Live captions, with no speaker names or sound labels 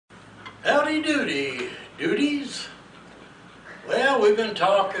Howdy doody, duties. Well, we've been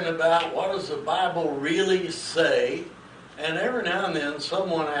talking about what does the Bible really say, and every now and then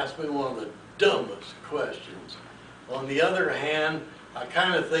someone asks me one of the dumbest questions. On the other hand, I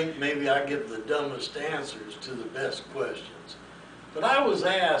kind of think maybe I give the dumbest answers to the best questions. But I was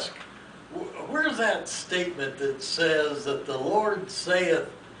asked, where's that statement that says that the Lord saith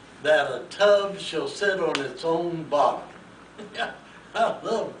that a tub shall sit on its own bottom? Yeah, I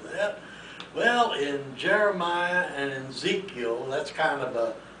love that. Well, in Jeremiah and in Ezekiel, that's kind of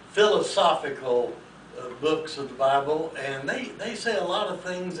a philosophical books of the Bible, and they say a lot of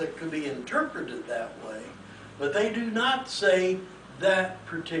things that could be interpreted that way, but they do not say that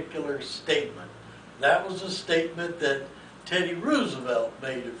particular statement. That was a statement that Teddy Roosevelt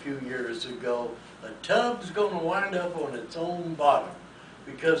made a few years ago. A tub's going to wind up on its own bottom,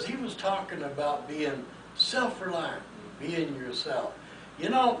 because he was talking about being self-reliant, being yourself. You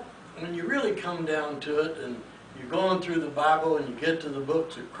know, when you really come down to it and you're going through the Bible and you get to the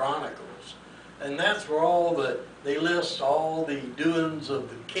books of Chronicles, and that's where they list all the doings of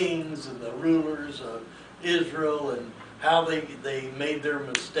the kings and the rulers of Israel and how they made their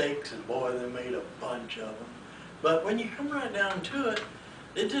mistakes, and boy, they made a bunch of them. But when you come right down to it,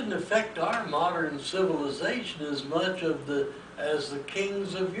 it didn't affect our modern civilization as much as the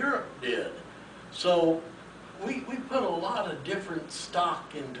kings of Europe did. So we put a lot of different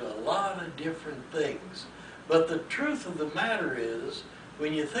stock into a lot of different things. But the truth of the matter is,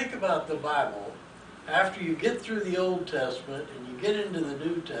 when you think about the Bible, after you get through the Old Testament and you get into the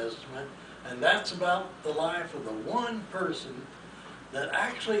New Testament, and that's about the life of the one person that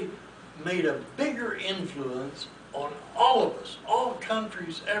actually made a bigger influence on all of us, all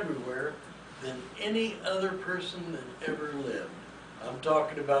countries everywhere, than any other person that ever lived. I'm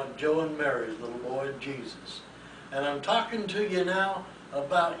talking about Joe and Mary's little boy, Jesus. And I'm talking to you now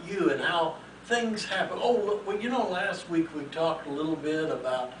about you and how things happen. Oh, look, well, you know, last week we talked a little bit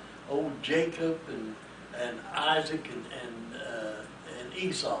about old Jacob and Isaac and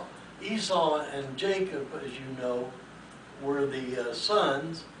Esau. Esau and Jacob, as you know, were the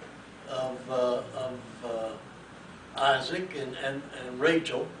sons of Isaac and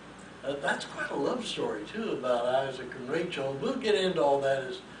Rachel. That's quite a love story, too, about Isaac and Rachel. We'll get into all that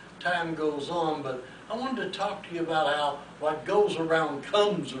as time goes on, but I wanted to talk to you about how what goes around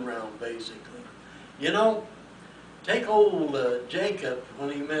comes around, basically. You know, take old Jacob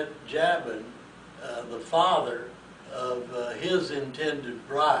when he met Jabin, the father of his intended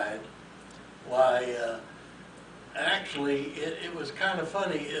bride. Why, actually, it was kind of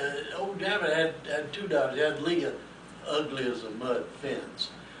funny. Old Jabin had two daughters. He had Leah, ugly as a mud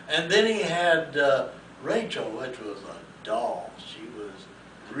fence. And then he had Rachel, which was a doll. She was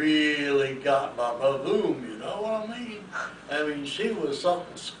really got by boom, you know what I mean? I mean, she was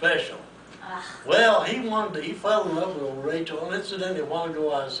something special. Well, he fell in love with old Rachel. And incidentally, a while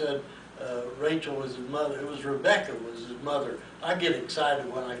ago I said Rachel was his mother. It was Rebecca was his mother. I get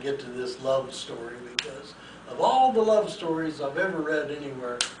excited when I get to this love story, because of all the love stories I've ever read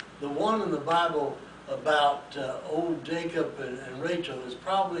anywhere, the one in the Bible about old Jacob and Rachel is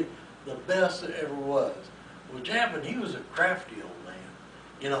probably the best that ever was. Well, Jabin, he was a crafty old man.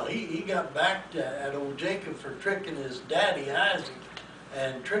 You know, he got back at old Jacob for tricking his daddy, Isaac,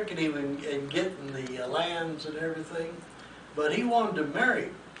 and tricking him and getting the lands and everything. But he wanted to marry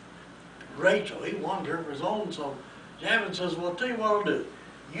Rachel. He wanted her for his own. So Jabin says, well, I'll tell you what I'll do.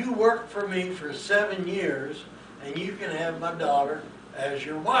 You work for me for 7 years, and you can have my daughter as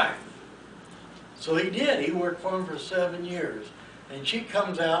your wife. So he did. He worked for him for 7 years. And she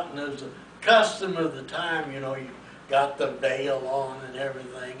comes out, and there's a custom of the time, you know, you got the veil on and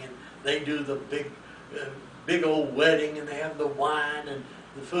everything, and they do the big old wedding, and they have the wine and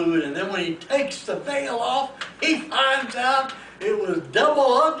the food. And then when he takes the veil off, he finds out it was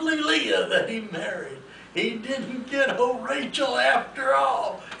double ugly Leah that he married. He didn't get old Rachel after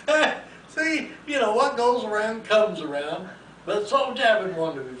all. See, you know, what goes around comes around. But so Jabin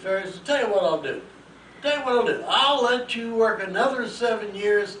wanted to be fair. He said, tell you what I'll do. I'll let you work another 7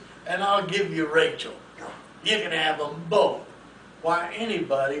 years, and I'll give you Rachel. You can have them both. Why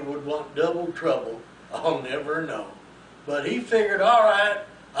anybody would want double trouble, I'll never know. But he figured, all right,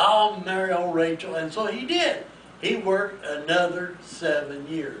 I'll marry old Rachel. And so he did. He worked another 7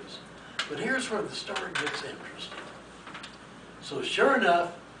 years. But here's where the story gets interesting. So sure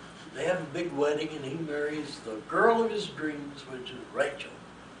enough, they have a big wedding, and he marries the girl of his dreams, which is Rachel.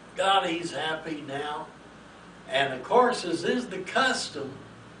 God, he's happy now. And of course, as is the custom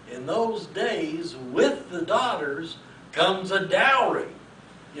in those days, with the daughters comes a dowry.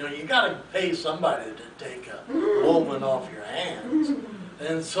 You know, you got to pay somebody to take a woman off your hands.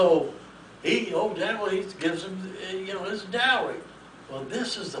 And so he gives him, his dowry. Well,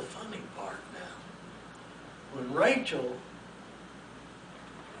 this is the funny part now. When Rachel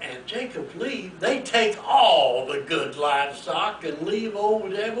and Jacob leave, they take all the good livestock and leave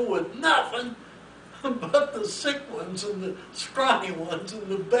old Abel with nothing but the sick ones and the scrawny ones and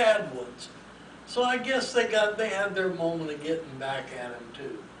the bad ones. So I guess they had their moment of getting back at him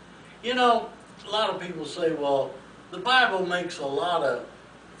too. A lot of people say, well, the Bible makes a lot of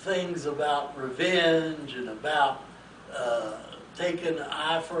things about revenge and about taking an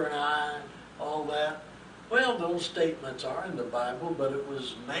eye for an eye, all that. Well, those statements are in the Bible, but it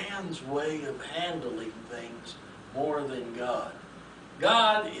was man's way of handling things more than God.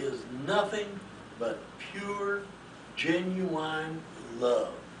 God is nothing but pure, genuine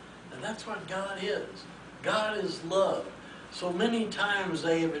love. And that's what God is. God is love. So many times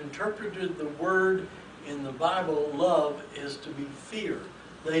they have interpreted the word in the Bible, love, is to be fear.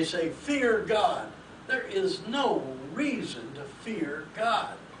 They say, fear God. There is no reason to fear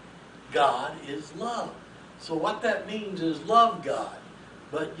God. God is love. So what that means is love God.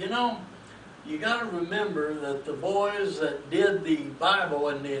 But you got to remember that the boys that did the Bible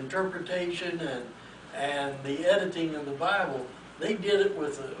and the interpretation and the editing of the Bible, they did it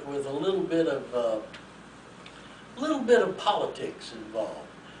with a little bit of politics involved.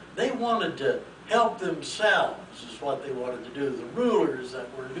 They wanted to help themselves, is what they wanted to do. The rulers that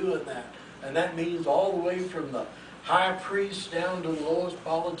were doing that, and that means all the way from the high priest down to the lowest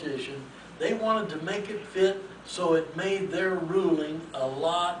politician. They wanted to make it fit so it made their ruling a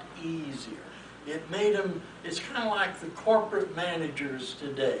lot easier. It's kind of like the corporate managers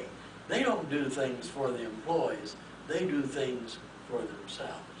today. They don't do things for the employees. They do things for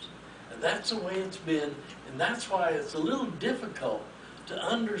themselves. And that's the way it's been, and that's why it's a little difficult to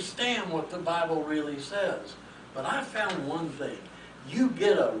understand what the Bible really says. But I found one thing. You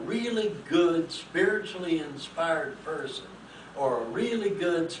get a really good spiritually inspired person or a really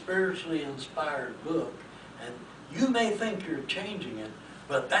good spiritually inspired book, and you may think you're changing it,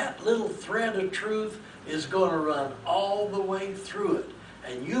 but that little thread of truth is going to run all the way through it.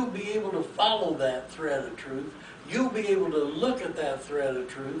 And you'll be able to follow that thread of truth. You'll be able to look at that thread of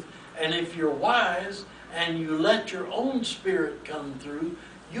truth. And if you're wise and you let your own spirit come through,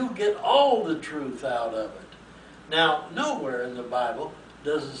 you'll get all the truth out of it. Now, nowhere in the Bible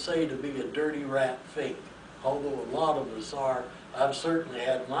does it say to be a dirty rat fake, although a lot of us are. I've certainly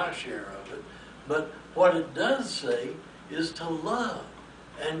had my share of it. But what it does say is to love,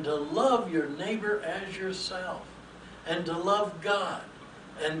 and to love your neighbor as yourself, and to love God.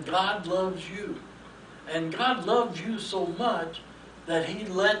 And God loves you. And God loves you so much that He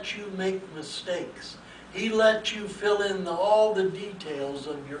lets you make mistakes. He lets you fill in all the details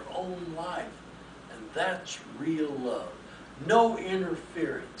of your own life. And that's real love. No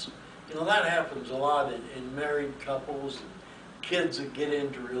interference. That happens a lot in married couples and kids that get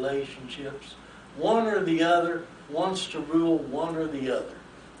into relationships. One or the other wants to rule one or the other.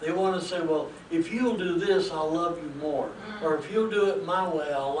 They want to say, well, if you'll do this, I'll love you more. Or if you'll do it my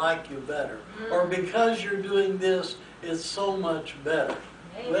way, I'll like you better. Or because you're doing this, it's so much better.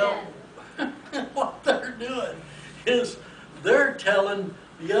 Amen. Well, what they're doing is they're telling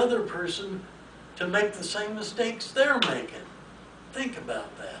the other person to make the same mistakes they're making. Think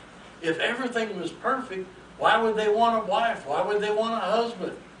about that. If everything was perfect, why would they want a wife? Why would they want a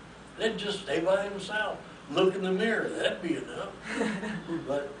husband? They'd just stay by themselves. Look in the mirror. That'd be enough.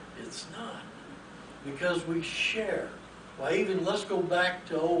 But it's not. Because we share. Why, even let's go back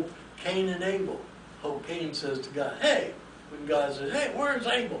to old Cain and Abel. Old Cain says to God, hey, when God says, hey, where's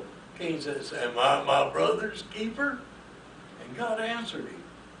Abel? Cain says, am I my brother's keeper? And God answered him,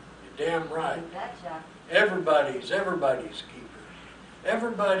 you're damn right. Gotcha. Everybody's keeper.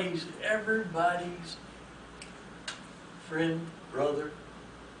 Everybody's friend, brother,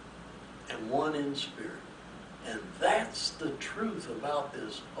 and one in spirit. And that's the truth about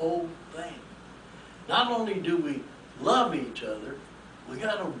this whole thing. Not only do we love each other, we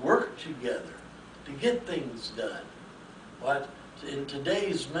got to work together to get things done. What in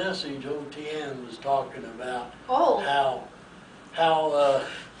today's message, OTN was talking about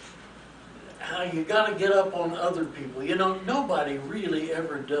how you got to get up on other people. Nobody really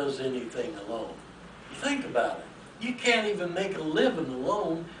ever does anything alone. Think about it. You can't even make a living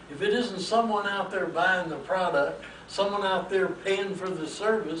alone if it isn't someone out there buying the product, someone out there paying for the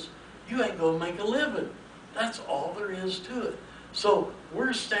service. You ain't going to make a living. That's all there is to it. So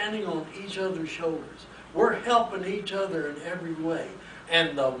we're standing on each other's shoulders. We're helping each other in every way.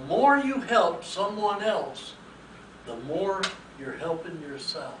 And the more you help someone else, the more you're helping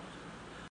yourself.